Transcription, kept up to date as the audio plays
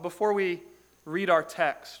Before we read our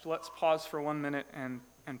text, let's pause for 1 minute and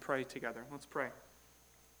pray together. Let's pray.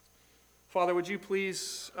 Father, would you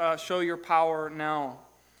please show your power now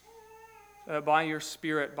by your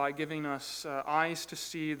Spirit, by giving us eyes to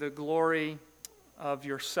see the glory of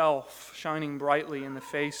yourself shining brightly in the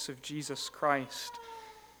face of Jesus Christ.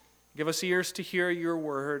 Give us ears to hear your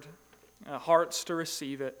word, hearts to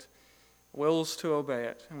receive it, wills to obey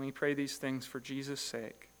it. And we pray these things for Jesus'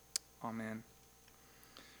 sake. Amen.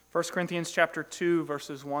 1 Corinthians chapter 2,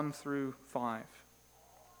 verses 1 through 5.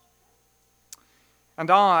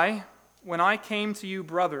 And I, when I came to you,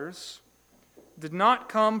 brothers, did not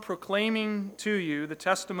come proclaiming to you the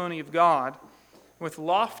testimony of God with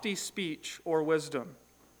lofty speech or wisdom.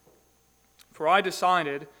 For I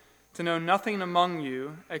decided to know nothing among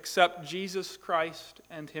you except Jesus Christ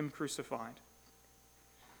and Him crucified.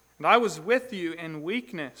 And I was with you in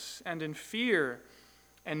weakness and in fear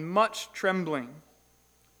and much trembling.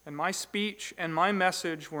 And my speech and my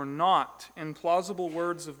message were not in plausible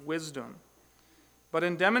words of wisdom, but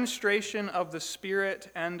in demonstration of the Spirit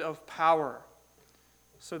and of power,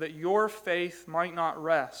 so that your faith might not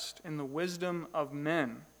rest in the wisdom of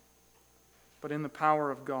men, but in the power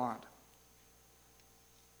of God.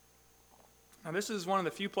 Now, this is one of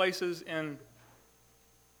the few places in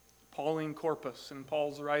Pauline corpus, in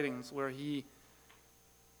Paul's writings, where he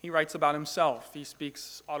writes about himself. He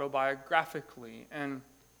speaks autobiographically, and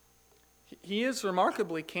he is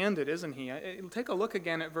remarkably candid, isn't he? Take a look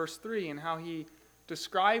again at verse 3 and how he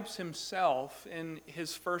describes himself in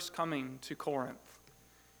his first coming to Corinth.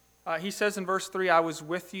 He says in verse 3, I was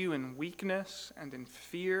with you in weakness and in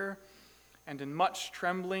fear and in much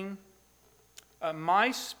trembling.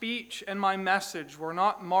 My speech and my message were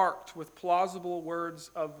not marked with plausible words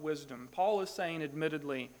of wisdom. Paul is saying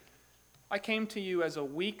admittedly, I came to you as a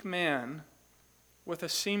weak man with a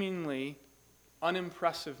seemingly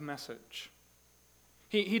unimpressive message.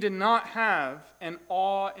 He did not have an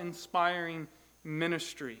awe-inspiring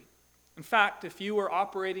ministry. In fact, if you were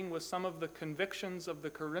operating with some of the convictions of the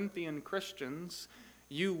Corinthian Christians,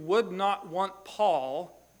 you would not want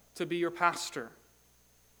Paul to be your pastor.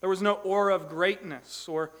 There was no aura of greatness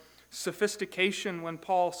or sophistication when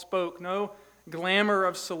Paul spoke, no glamour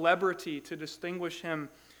of celebrity to distinguish him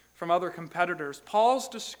from other competitors. Paul's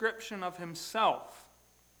description of himself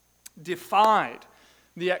defied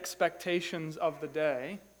the expectations of the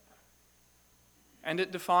day, and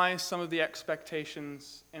it defies some of the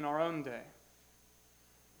expectations in our own day.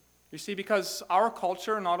 You see, because our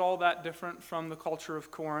culture, not all that different from the culture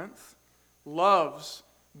of Corinth, loves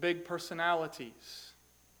big personalities.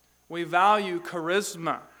 We value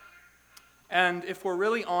charisma. And if we're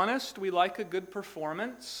really honest, we like a good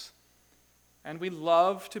performance, and we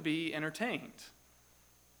love to be entertained.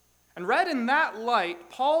 And read in that light,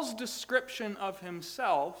 Paul's description of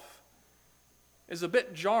himself is a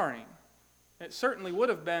bit jarring. It certainly would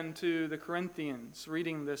have been to the Corinthians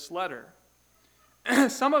reading this letter.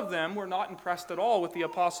 Some of them were not impressed at all with the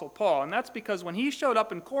Apostle Paul, and that's because when he showed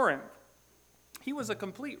up in Corinth, he was a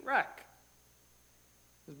complete wreck.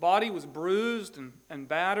 His body was bruised and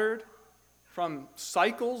battered from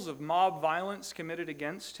cycles of mob violence committed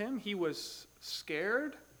against him. He was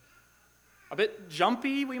scared, a bit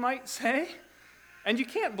jumpy, we might say. And you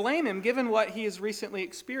can't blame him given what he has recently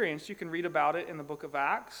experienced. You can read about it in the book of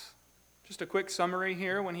Acts. Just a quick summary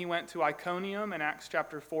here. When he went to Iconium in Acts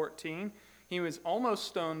chapter 14, he was almost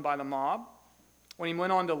stoned by the mob. When he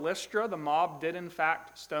went on to Lystra, the mob did in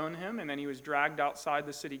fact stone him, and then he was dragged outside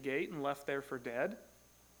the city gate and left there for dead.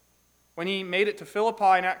 When he made it to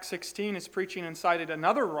Philippi in Acts 16, his preaching incited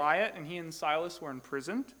another riot, and he and Silas were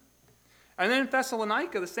imprisoned. And then in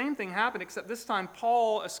Thessalonica, the same thing happened, except this time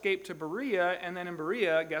Paul escaped to Berea, and then in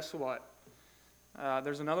Berea, guess what?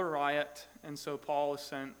 There's another riot, and so Paul is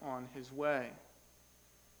sent on his way.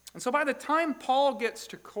 And so by the time Paul gets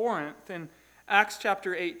to Corinth in Acts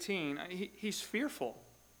chapter 18, he's fearful.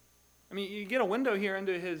 I mean, you get a window here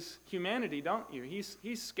into his humanity, don't you?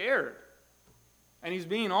 He's scared. And he's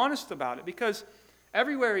being honest about it, because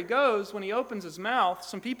everywhere he goes, when he opens his mouth,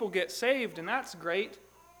 some people get saved, and that's great.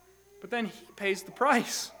 But then he pays the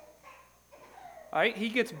price. Right? He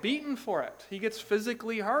gets beaten for it. He gets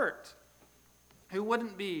physically hurt. Who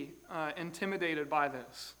wouldn't be intimidated by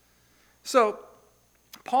this? So,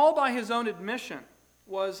 Paul, by his own admission,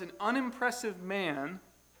 was an unimpressive man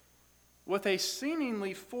with a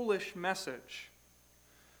seemingly foolish message.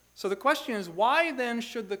 So the question is, why then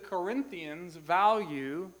should the Corinthians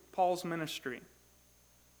value Paul's ministry?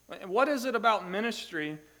 What is it about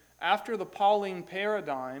ministry after the Pauline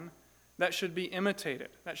paradigm that should be imitated,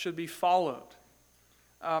 that should be followed?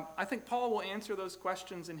 I think Paul will answer those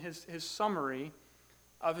questions in his summary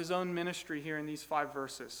of his own ministry here in these 5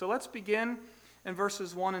 verses. So let's begin in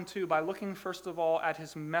verses 1 and 2 by looking first of all at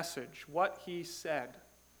his message, what he said.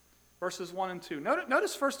 Verses 1 and 2.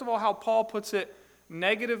 Notice first of all how Paul puts it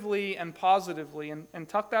negatively and positively, and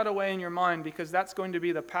tuck that away in your mind because that's going to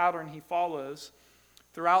be the pattern he follows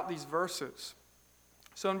throughout these verses.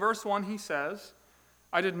 So in verse 1 he says,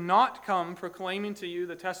 I did not come proclaiming to you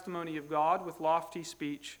the testimony of God with lofty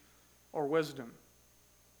speech or wisdom.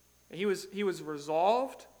 He was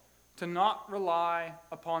resolved to not rely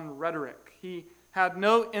upon rhetoric. He had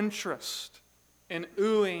no interest in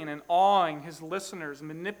oohing and awing his listeners,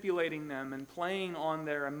 manipulating them and playing on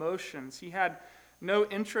their emotions. He had no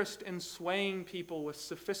interest in swaying people with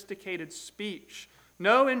sophisticated speech,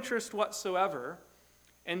 no interest whatsoever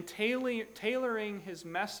in tailoring his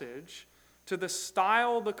message to the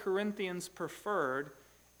style the Corinthians preferred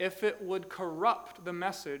if it would corrupt the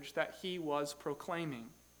message that he was proclaiming.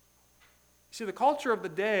 You see, the culture of the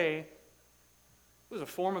day was a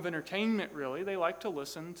form of entertainment, really. They liked to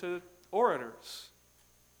listen to orators,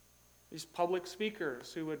 these public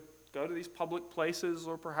speakers who would go to these public places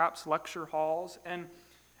or perhaps lecture halls, and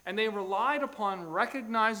they relied upon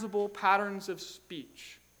recognizable patterns of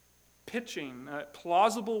speech, pitching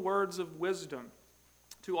plausible words of wisdom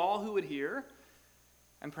to all who would hear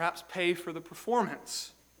and perhaps pay for the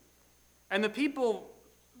performance. And the people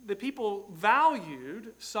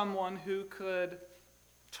valued someone who could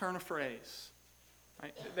turn a phrase.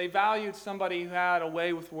 Right? They valued somebody who had a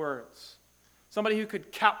way with words, somebody who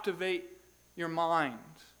could captivate your mind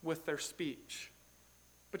with their speech.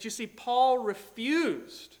 But you see, Paul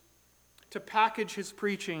refused to package his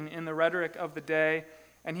preaching in the rhetoric of the day,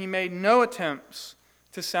 and he made no attempts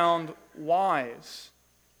to sound wise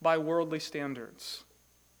by worldly standards.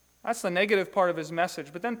 That's the negative part of his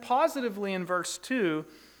message. But then positively in verse 2,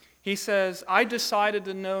 he says, I decided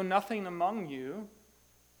to know nothing among you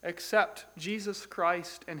except Jesus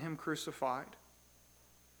Christ and him crucified.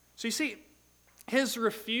 So you see, his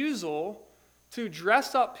refusal to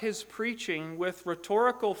dress up his preaching with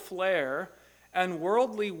rhetorical flair and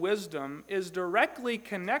worldly wisdom is directly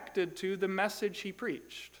connected to the message he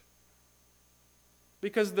preached.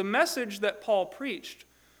 Because the message that Paul preached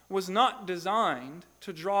was not designed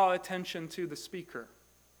to draw attention to the speaker.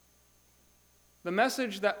 The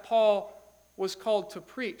message that Paul was called to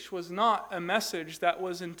preach was not a message that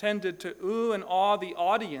was intended to ooh and awe the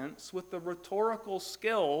audience with the rhetorical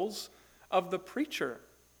skills of the preacher.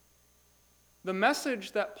 The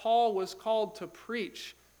message that Paul was called to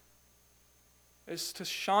preach is to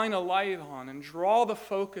shine a light on and draw the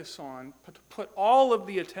focus on, to put all of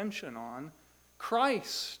the attention on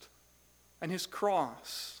Christ and his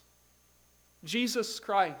cross. Jesus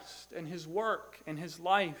Christ and his work and his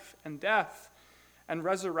life and death and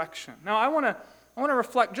resurrection. Now I want to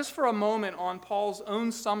reflect just for a moment on Paul's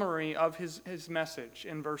own summary of his message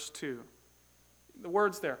in verse 2. The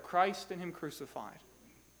words there, Christ and him crucified.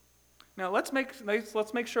 Now let's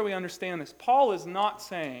make sure we understand this. Paul is not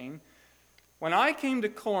saying, when I came to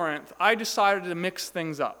Corinth, I decided to mix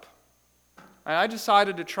things up. I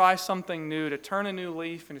decided to try something new, to turn a new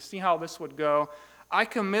leaf and to see how this would go. I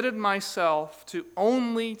committed myself to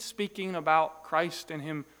only speaking about Christ and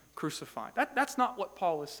him crucified. That's not what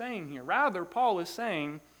Paul is saying here. Rather, Paul is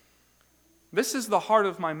saying, this is the heart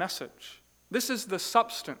of my message. This is the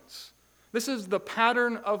substance. This is the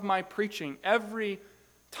pattern of my preaching. Every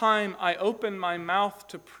time I open my mouth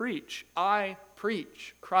to preach, I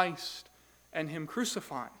preach Christ and him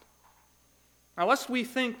crucified. Now, lest we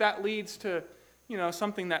think that leads to,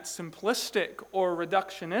 something that's simplistic or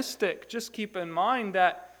reductionistic, just keep in mind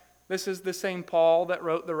that this is the same Paul that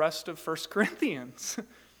wrote the rest of 1 Corinthians.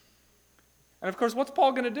 And of course, what's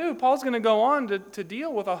Paul going to do? Paul's going to go on to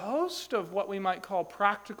deal with a host of what we might call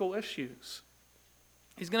practical issues.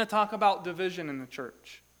 He's going to talk about division in the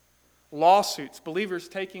church, lawsuits, believers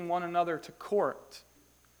taking one another to court.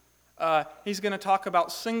 He's going to talk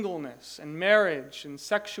about singleness and marriage and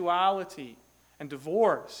sexuality and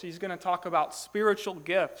divorce. He's going to talk about spiritual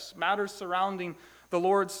gifts, matters surrounding the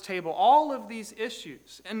Lord's table, all of these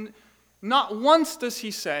issues. And not once does he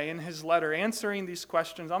say in his letter answering these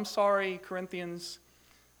questions, I'm sorry, Corinthians,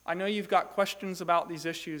 I know you've got questions about these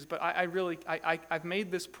issues, but I've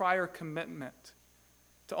made this prior commitment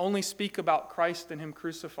to only speak about Christ and him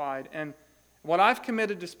crucified, and what I've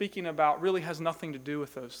committed to speaking about really has nothing to do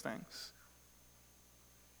with those things.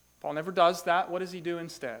 Paul never does that. What does he do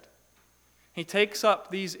instead? He takes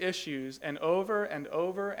up these issues, and over and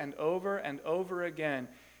over and over and over again,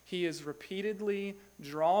 he is repeatedly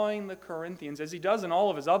drawing the Corinthians, as he does in all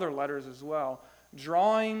of his other letters as well,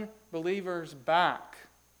 drawing believers back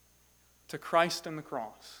to Christ and the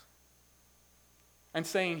cross. and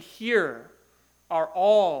saying, here are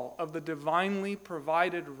all of the divinely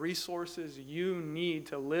provided resources you need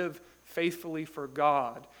to live faithfully for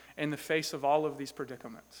God in the face of all of these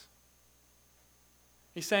predicaments.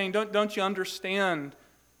 He's saying, don't you understand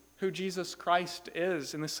who Jesus Christ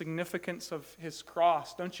is and the significance of his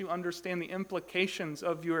cross? Don't you understand the implications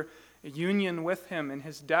of your union with him in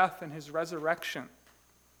his death and his resurrection?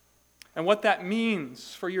 And what that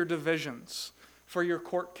means for your divisions, for your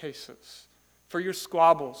court cases, for your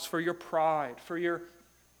squabbles, for your pride, for your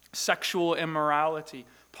sexual immorality.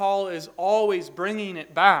 Paul is always bringing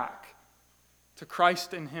it back to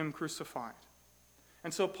Christ and him crucified.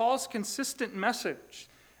 And so Paul's consistent message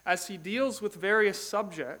as he deals with various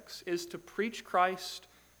subjects is to preach Christ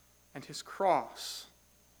and his cross.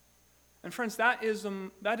 And friends, that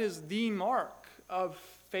is the mark of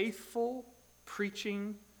faithful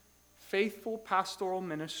preaching, faithful pastoral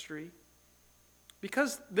ministry,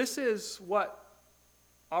 because this is what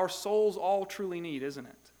our souls all truly need, isn't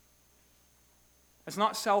it? It's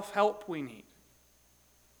not self-help we need.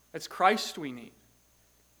 It's Christ we need.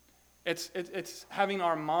 It's having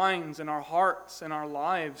our minds and our hearts and our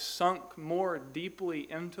lives sunk more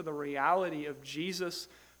deeply into the reality of Jesus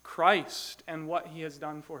Christ and what he has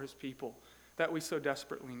done for his people that we so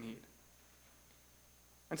desperately need.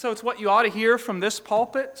 And so it's what you ought to hear from this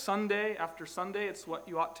pulpit Sunday after Sunday. It's what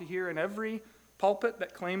you ought to hear in every pulpit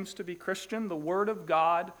that claims to be Christian. The Word of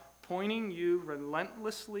God pointing you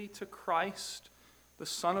relentlessly to Christ, the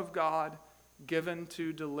Son of God, given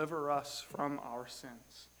to deliver us from our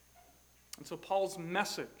sins. And so Paul's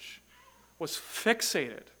message was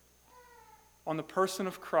fixated on the person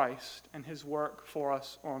of Christ and his work for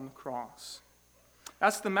us on the cross.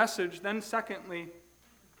 That's the message. Then secondly,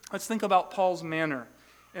 let's think about Paul's manner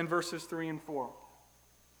in verses 3 and 4.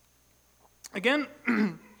 Again,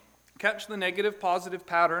 catch the negative positive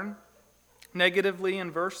pattern. Negatively in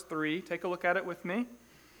verse 3, take a look at it with me.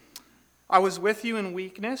 I was with you in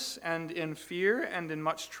weakness and in fear and in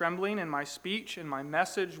much trembling, and my speech and my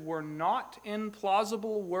message were not in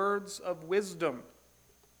plausible words of wisdom.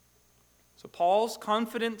 So Paul's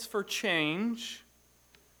confidence for change,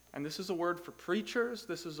 and this is a word for preachers,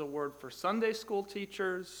 this is a word for Sunday school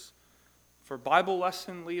teachers, for Bible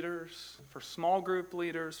lesson leaders, for small group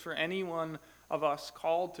leaders, for any one of us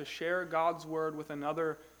called to share God's word with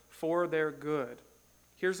another for their good.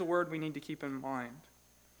 Here's a word we need to keep in mind.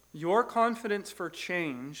 Your confidence for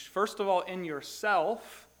change, first of all in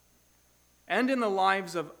yourself and in the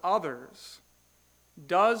lives of others,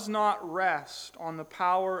 does not rest on the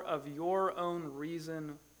power of your own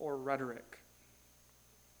reason or rhetoric,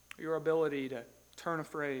 your ability to turn a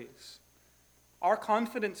phrase. Our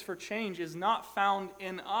confidence for change is not found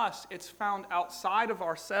in us, it's found outside of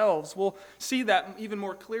ourselves. We'll see that even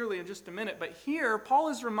more clearly in just a minute. But here, Paul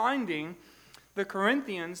is reminding the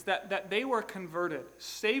Corinthians that they were converted,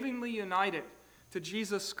 savingly united to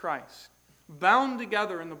Jesus Christ, bound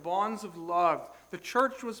together in the bonds of love. The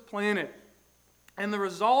church was planted. And the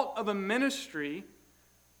result of a ministry,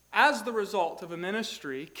 as the result of a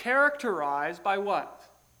ministry, characterized by what?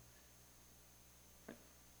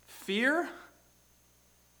 Fear,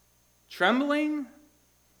 trembling,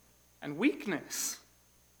 and weakness.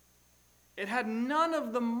 It had none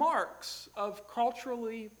of the marks of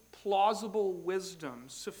culturally plausible wisdom,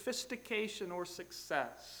 sophistication, or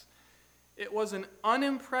success. It was an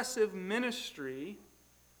unimpressive ministry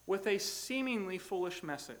with a seemingly foolish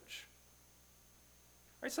message.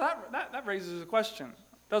 Right, so that raises a question,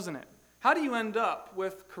 doesn't it? How do you end up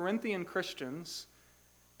with Corinthian Christians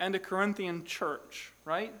and a Corinthian church,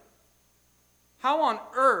 right? How on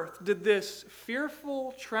earth did this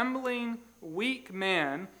fearful, trembling, weak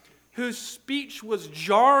man, whose speech was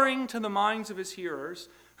jarring to the minds of his hearers,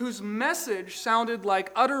 whose message sounded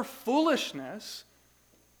like utter foolishness,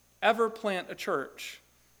 ever plant a church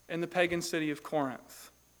in the pagan city of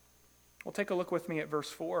Corinth? Well, take a look with me at verse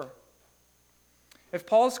 4. If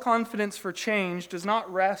Paul's confidence for change does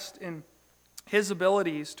not rest in his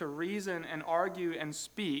abilities to reason and argue and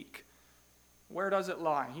speak, where does it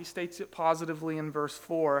lie? He states it positively in verse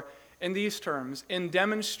 4 in these terms: in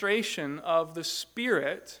demonstration of the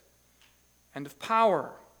Spirit and of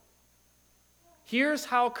power. Here's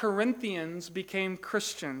how Corinthians became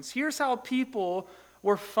Christians. Here's how people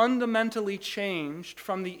were fundamentally changed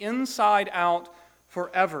from the inside out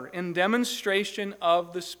forever, in demonstration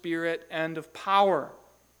of the Spirit and of power.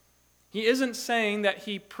 He isn't saying that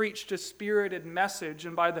he preached a spirited message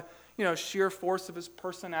and by the sheer force of his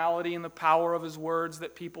personality and the power of his words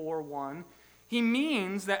that people were won. He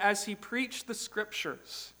means that as he preached the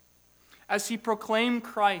Scriptures, as he proclaimed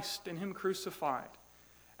Christ and him crucified,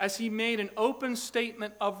 as he made an open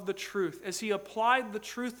statement of the truth, as he applied the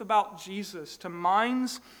truth about Jesus to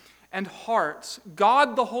minds and hearts,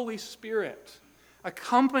 God the Holy Spirit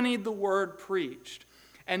accompanied the word preached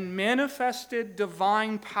and manifested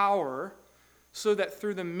divine power so that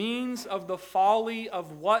through the means of the folly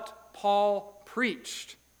of what Paul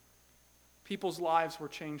preached, people's lives were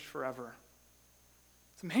changed forever.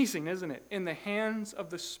 It's amazing, isn't it? In the hands of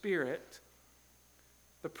the Spirit,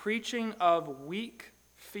 the preaching of weak,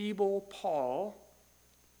 feeble Paul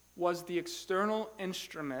was the external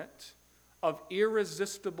instrument of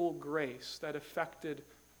irresistible grace that affected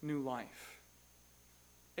new life.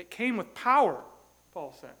 It came with power,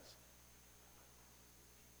 Paul says.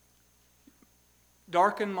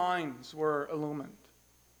 Darkened minds were illumined.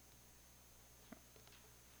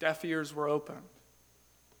 Deaf ears were opened.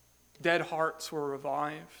 Dead hearts were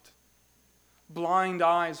revived. Blind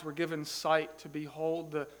eyes were given sight to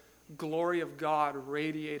behold the glory of God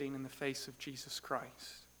radiating in the face of Jesus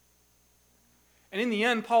Christ. And in the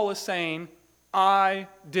end, Paul is saying, I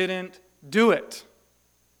didn't do it.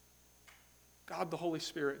 God the Holy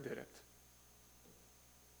Spirit did it.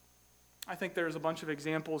 I think there's a bunch of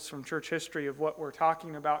examples from church history of what we're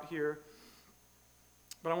talking about here.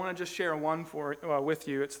 But I want to just share one with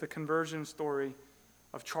you. It's the conversion story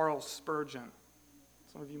of Charles Spurgeon.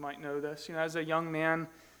 Some of you might know this. As a young man,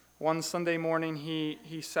 one Sunday morning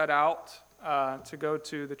he set out to go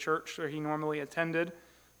to the church where he normally attended.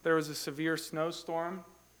 There was a severe snowstorm.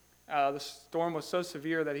 The storm was so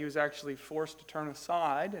severe that he was actually forced to turn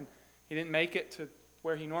aside, and he didn't make it to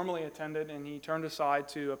where he normally attended, and he turned aside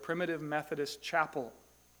to a primitive Methodist chapel.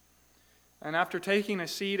 And after taking a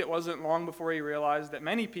seat, it wasn't long before he realized that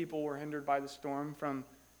many people were hindered by the storm from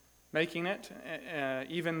making it,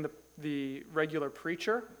 even the regular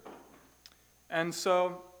preacher. And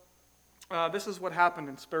so this is what happened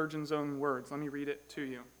in Spurgeon's own words. Let me read it to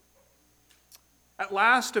you. At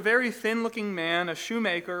last, a very thin-looking man, a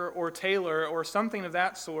shoemaker or tailor or something of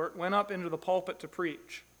that sort, went up into the pulpit to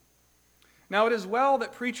preach. Now it is well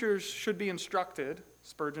that preachers should be instructed,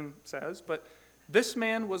 Spurgeon says, but this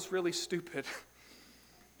man was really stupid.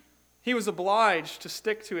 He was obliged to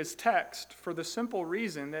stick to his text for the simple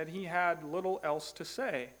reason that he had little else to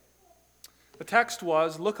say. The text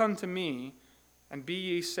was, "Look unto me, and be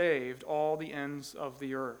ye saved, all the ends of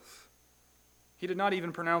the earth." He did not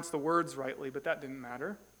even pronounce the words rightly, but that didn't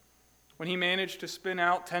matter. When he managed to spin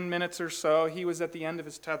out 10 minutes or so, he was at the end of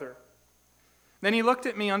his tether. Then he looked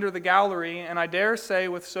at me under the gallery, and I dare say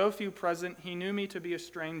with so few present, he knew me to be a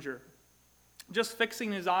stranger. Just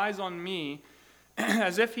fixing his eyes on me,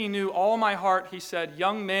 as if he knew all my heart, he said,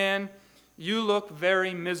 "Young man, you look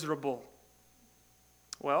very miserable."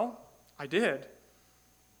 Well, I did.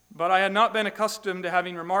 But I had not been accustomed to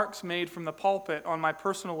having remarks made from the pulpit on my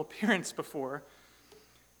personal appearance before.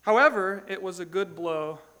 However, it was a good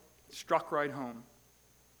blow, struck right home.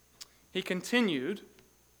 He continued,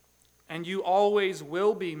 "And you always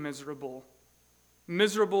will be miserable,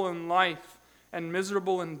 miserable in life and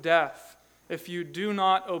miserable in death, if you do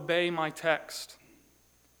not obey my text.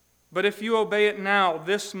 But if you obey it now,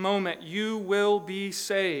 this moment, you will be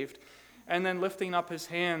saved." And then lifting up his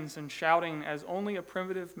hands and shouting as only a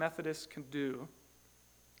primitive Methodist can do,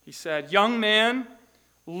 he said, "Young man,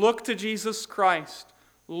 look to Jesus Christ.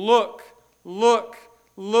 Look, look,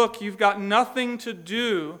 look. You've got nothing to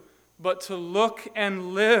do but to look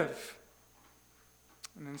and live."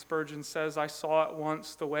 And then Spurgeon says, "I saw at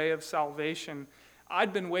once the way of salvation.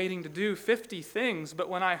 I'd been waiting to do 50 things, but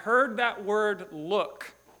when I heard that word,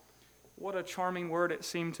 look," what a charming word it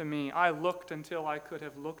seemed to me. I looked until I could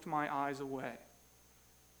have looked my eyes away.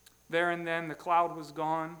 There and then the cloud was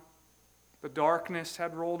gone. The darkness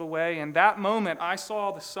had rolled away. And that moment I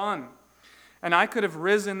saw the sun. And I could have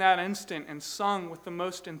risen that instant and sung with the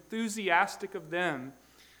most enthusiastic of them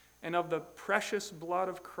and of the precious blood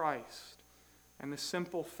of Christ and the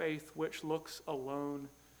simple faith which looks alone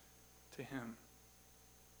to him.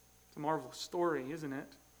 It's a marvelous story, isn't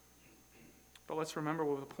it? But let's remember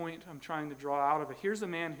what the point I'm trying to draw out of it. Here's a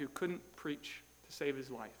man who couldn't preach to save his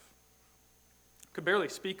life. Could barely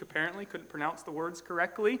speak, apparently, couldn't pronounce the words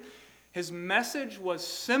correctly. His message was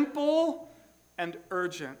simple and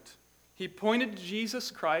urgent. He pointed to Jesus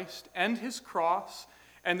Christ and his cross,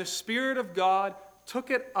 and the Spirit of God took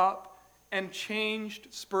it up and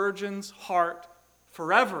changed Spurgeon's heart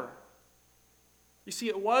forever. You see,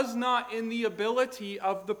 it was not in the ability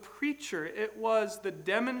of the preacher. It was the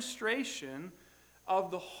demonstration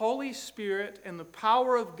of the Holy Spirit and the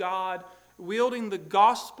power of God wielding the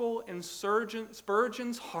gospel in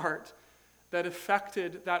Spurgeon's heart that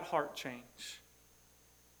affected that heart change.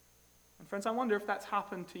 And friends, I wonder if that's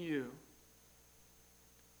happened to you.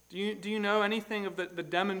 Do you know anything of the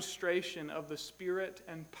demonstration of the Spirit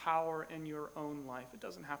and power in your own life? It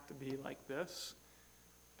doesn't have to be like this,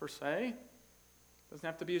 per se. It doesn't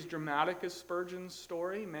have to be as dramatic as Spurgeon's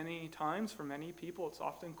story. Many times, for many people, it's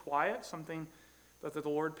often quiet, something that the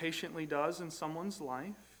Lord patiently does in someone's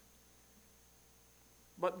life.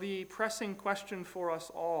 But the pressing question for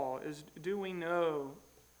us all is, do we know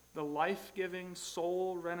the life-giving,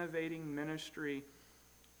 soul-renovating ministry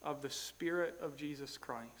of the Spirit of Jesus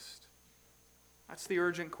Christ? That's the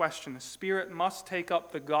urgent question. The Spirit must take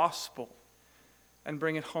up the gospel and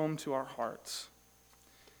bring it home to our hearts.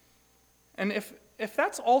 And if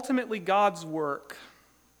that's ultimately God's work,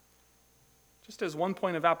 just as one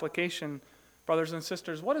point of application, brothers and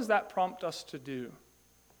sisters, what does that prompt us to do?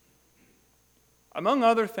 Among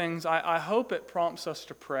other things, I hope it prompts us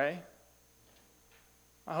to pray.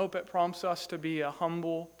 I hope it prompts us to be a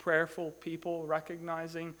humble, prayerful people,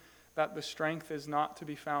 recognizing that the strength is not to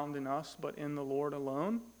be found in us, but in the Lord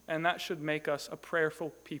alone. And that should make us a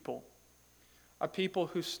prayerful people, a people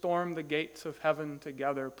who storm the gates of heaven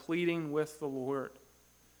together, pleading with the Lord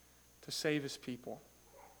to save his people.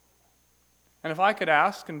 And if I could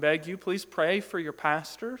ask and beg you, please pray for your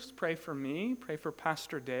pastors, pray for me, pray for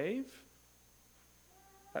Pastor Dave,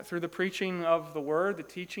 that through the preaching of the Word, the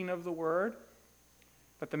teaching of the Word,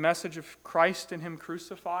 that the message of Christ and him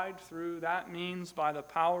crucified, through that means by the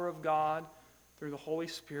power of God, through the Holy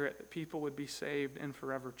Spirit, that people would be saved and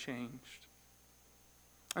forever changed.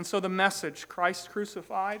 And so the message, Christ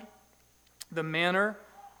crucified, the manner,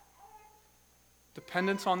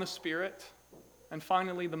 dependence on the Spirit, and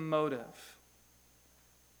finally the motive.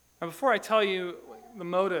 Now before I tell you the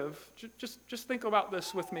motive, just think about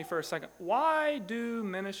this with me for a second. Why do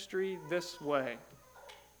ministry this way?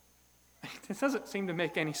 It doesn't seem to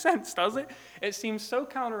make any sense, does it? It seems so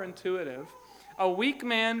counterintuitive. A weak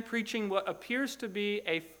man preaching what appears to be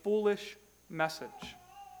a foolish message.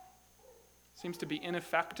 Seems to be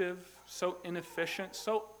ineffective, so inefficient,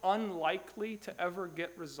 so unlikely to ever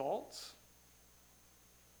get results.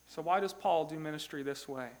 So why does Paul do ministry this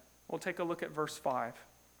way? We'll take a look at verse 5.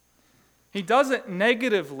 He does it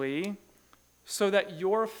negatively so that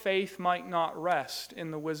your faith might not rest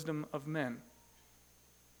in the wisdom of men.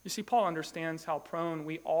 You see, Paul understands how prone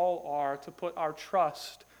we all are to put our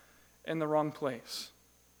trust in the wrong place.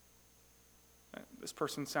 This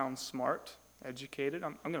person sounds smart, educated.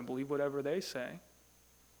 I'm going to believe whatever they say.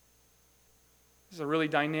 This is a really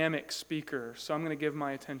dynamic speaker, so I'm going to give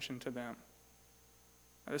my attention to them.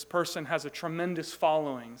 This person has a tremendous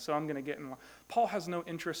following, so I'm going to get in line. Paul has no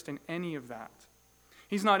interest in any of that.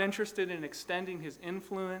 He's not interested in extending his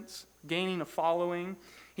influence, gaining a following.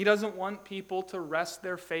 He doesn't want people to rest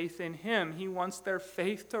their faith in him. He wants their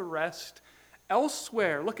faith to rest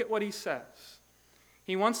elsewhere. Look at what he says.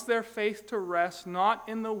 He wants their faith to rest not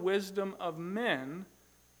in the wisdom of men,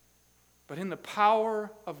 but in the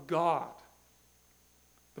power of God.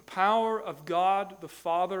 The power of God, the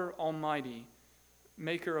Father Almighty,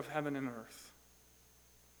 maker of heaven and earth.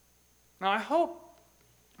 Now I hope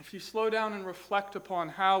if you slow down and reflect upon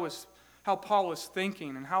how Paul is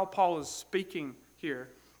thinking and how Paul is speaking here,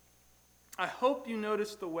 I hope you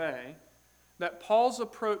notice the way that Paul's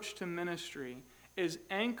approach to ministry is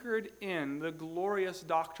anchored in the glorious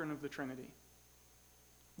doctrine of the Trinity.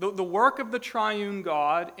 The work of the triune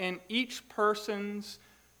God in each person's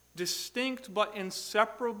distinct but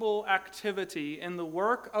inseparable activity in the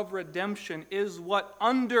work of redemption is what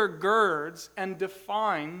undergirds and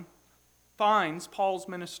defines Paul's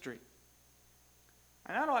ministry.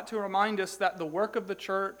 And that ought to remind us that the work of the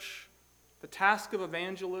church, the task of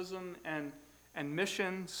evangelism and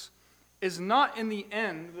missions, is not in the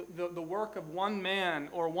end the work of one man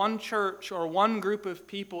or one church or one group of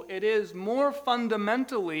people. It is more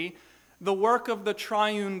fundamentally the work of the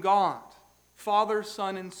triune God, Father,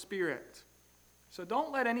 Son, and Spirit. So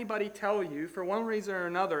don't let anybody tell you, for one reason or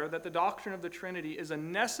another, that the doctrine of the Trinity is a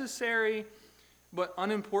necessary but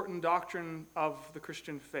unimportant doctrine of the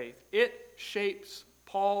Christian faith. It shapes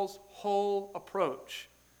Paul's whole approach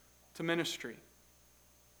to ministry.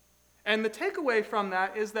 And the takeaway from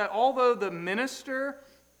that is that although the minister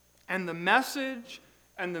and the message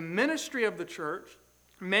and the ministry of the church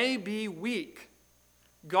may be weak,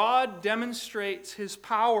 God demonstrates his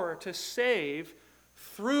power to save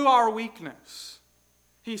through our weakness.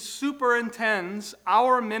 He superintends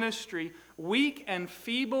our ministry, weak and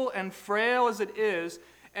feeble and frail as it is,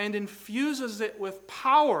 and infuses it with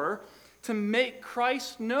power to make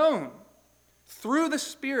Christ known. Through the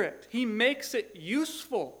Spirit, he makes it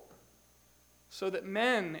useful so that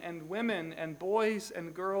men and women and boys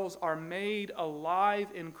and girls are made alive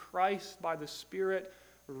in Christ by the Spirit,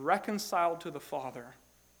 reconciled to the Father,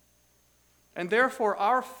 And therefore,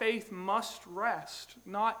 our faith must rest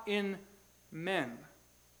not in men,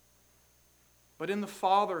 but in the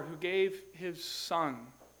Father who gave his Son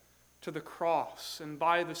to the cross and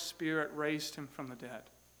by the Spirit raised him from the dead.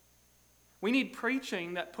 We need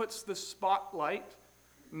preaching that puts the spotlight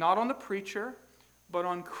not on the preacher, but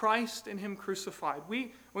on Christ and him crucified.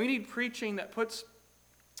 We need preaching that puts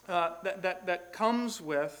that comes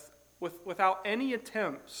without any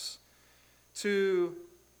attempts to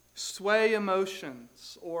sway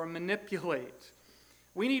emotions or manipulate.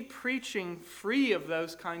 We need preaching free of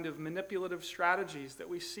those kind of manipulative strategies that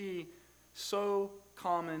we see so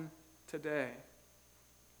common today.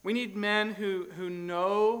 We need men who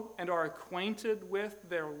know and are acquainted with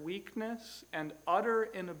their weakness and utter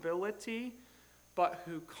inability, but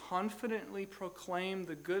who confidently proclaim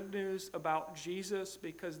the good news about Jesus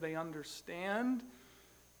because they understand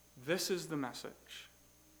this is the message.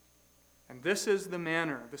 And this is the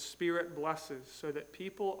manner the Spirit blesses so that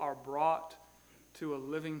people are brought to a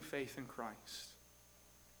living faith in Christ.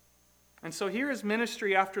 And so here is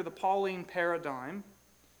ministry after the Pauline paradigm.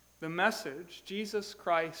 The message, Jesus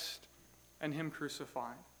Christ and him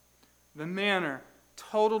crucified. The manner,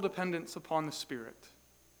 total dependence upon the Spirit.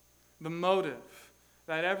 The motive,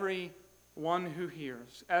 that every one who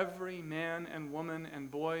hears, every man and woman and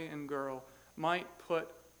boy and girl might put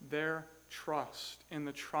their trust in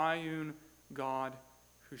the triune God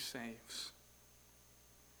who saves.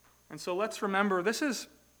 And so let's remember, this is,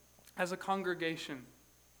 as a congregation,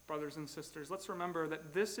 brothers and sisters, let's remember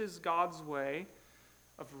that this is God's way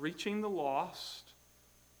of reaching the lost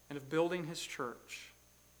and of building his church.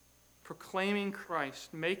 Proclaiming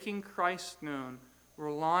Christ, making Christ known,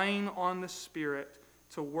 relying on the Spirit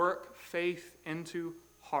to work faith into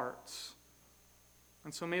hearts.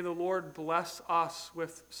 And so may the Lord bless us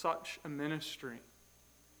with such a ministry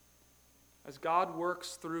as God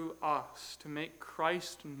works through us to make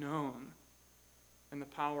Christ known in the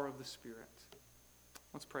power of the Spirit.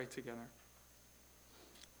 Let's pray together.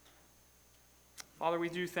 Father, we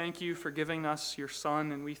do thank you for giving us your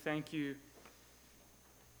Son, and we thank you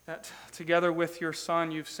that together with your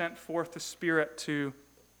Son, you've sent forth the Spirit to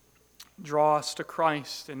draw us to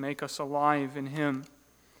Christ and make us alive in him.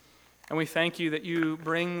 And we thank you that you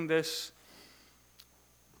bring this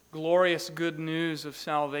glorious good news of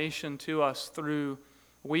salvation to us through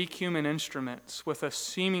weak human instruments with a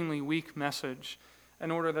seemingly weak message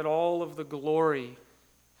in order that all of the glory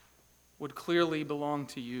would clearly belong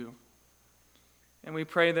to you. And we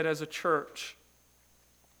pray that as a church,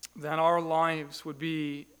 that our lives would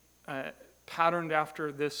be patterned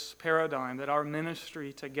after this paradigm, that our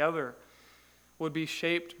ministry together would be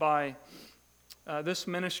shaped by this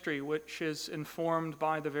ministry, which is informed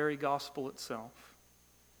by the very gospel itself.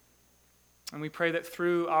 And we pray that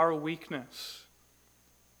through our weakness,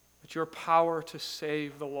 that your power to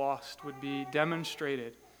save the lost would be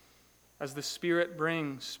demonstrated as the Spirit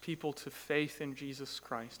brings people to faith in Jesus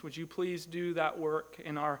Christ. Would you please do that work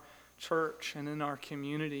in our church and in our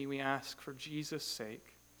community, we ask for Jesus'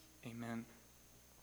 sake. Amen.